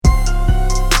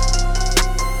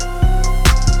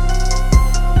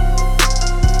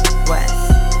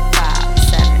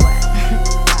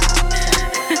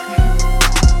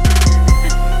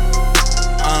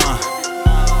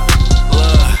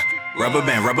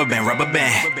rubber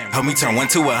band, help me turn 1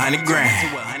 to 100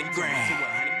 grand.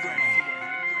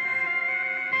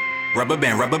 Rubber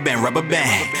band,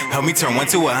 help me turn 1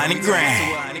 to 100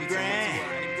 grand.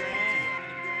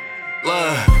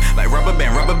 Love, like rubber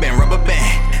band,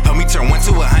 help me turn 1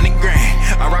 to 100 grand.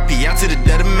 R.I.P. out to the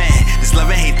dead of man. This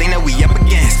love and hate thing that we up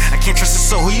against. I can't trust a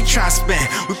soul, who you try to spend?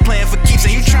 We playing for keeps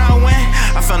and you try to win.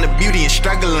 I found the beauty in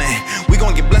struggling. We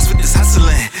gon' get blessed with this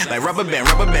hustling. Like rubber band,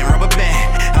 help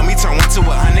me turn 1 to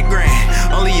 100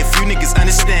 grand. Only a few niggas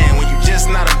understand when you just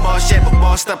not a boss yet, but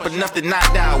bossed up enough to not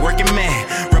die a working man.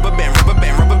 Rubber band,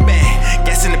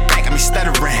 gas in the back, got me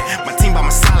stuttering. My team by my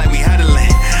side like we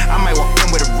huddling. I might walk in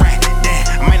with a rat,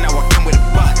 damn. I might not walk in with a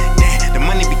buck, damn. The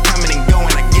money be coming and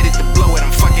going, I get it to blow it,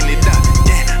 I'm fucking it up,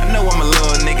 damn. I know I'm a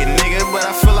little nigga, but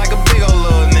I feel like a big old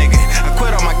little nigga. I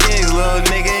quit all my gigs, little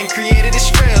nigga, and created a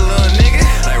straight little nigga.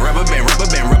 Like rubber band,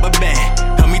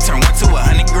 help me turn 1 to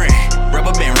 100 grand.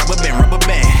 Rubber band, help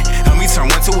me turn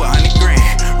 1 to 100 grand.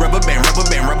 Rubber band, help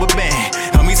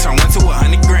me turn 1 to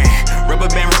 100 grand. Rubber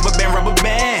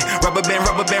band,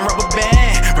 help me turn 1 to 100 grand.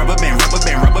 Rubber band,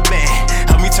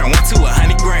 help me turn 1 to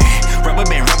 100 grand. Rubber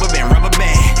band,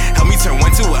 help me turn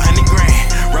 1 to 100 grand.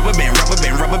 Rubber band,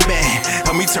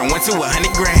 help me turn 1 to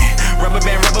 100 grand. Rubber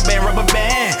band,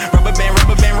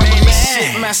 man, this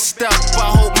shit messed up. I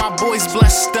hope my boys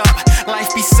blessed up.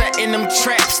 Life be setting them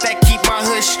traps that keep my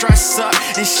hood stressed up.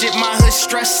 And shit, my hood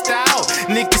stressed out.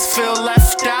 Niggas feel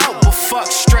left out, but fuck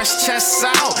stress chests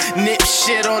out. Nip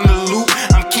shit on the loop,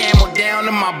 I'm camo down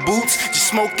in my boots. Just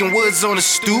smoking woods on the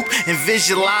stoop and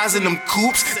visualizing them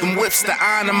coops. Them whips to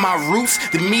honor my roots.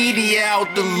 The media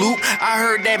out the loop. I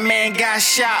heard that man got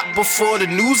shot before the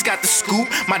news got the scoop.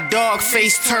 My dog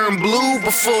face turned blue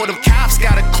before them cops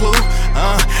got a clue.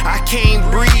 I can't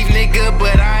breathe, nigga,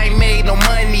 but I ain't made no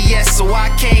money yet, so I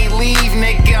can't leave,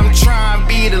 nigga. I'm trying to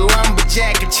be the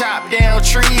lumberjack and chop down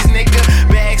trees, nigga.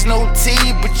 Bags no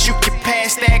tea, but you can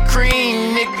pass that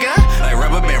cream, nigga. Like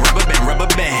rubber band,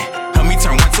 help me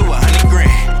turn 1 to 100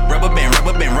 grand. Rubber band,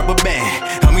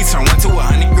 help me turn 1 to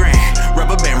 100 grand.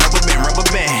 Rubber band,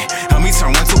 help me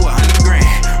turn 1 to 100 grand.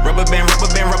 Rubber band, help me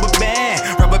turn 1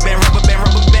 to 100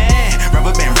 grand.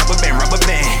 Rubber band,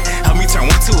 help me turn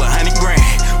 1 to 100 grand.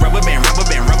 Rubber band,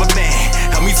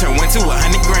 help me turn 1 to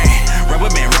 100 grand.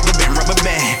 Rubber band,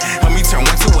 help me turn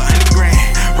 1 to 100 grand.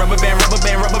 Rubber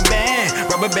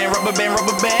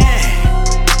band,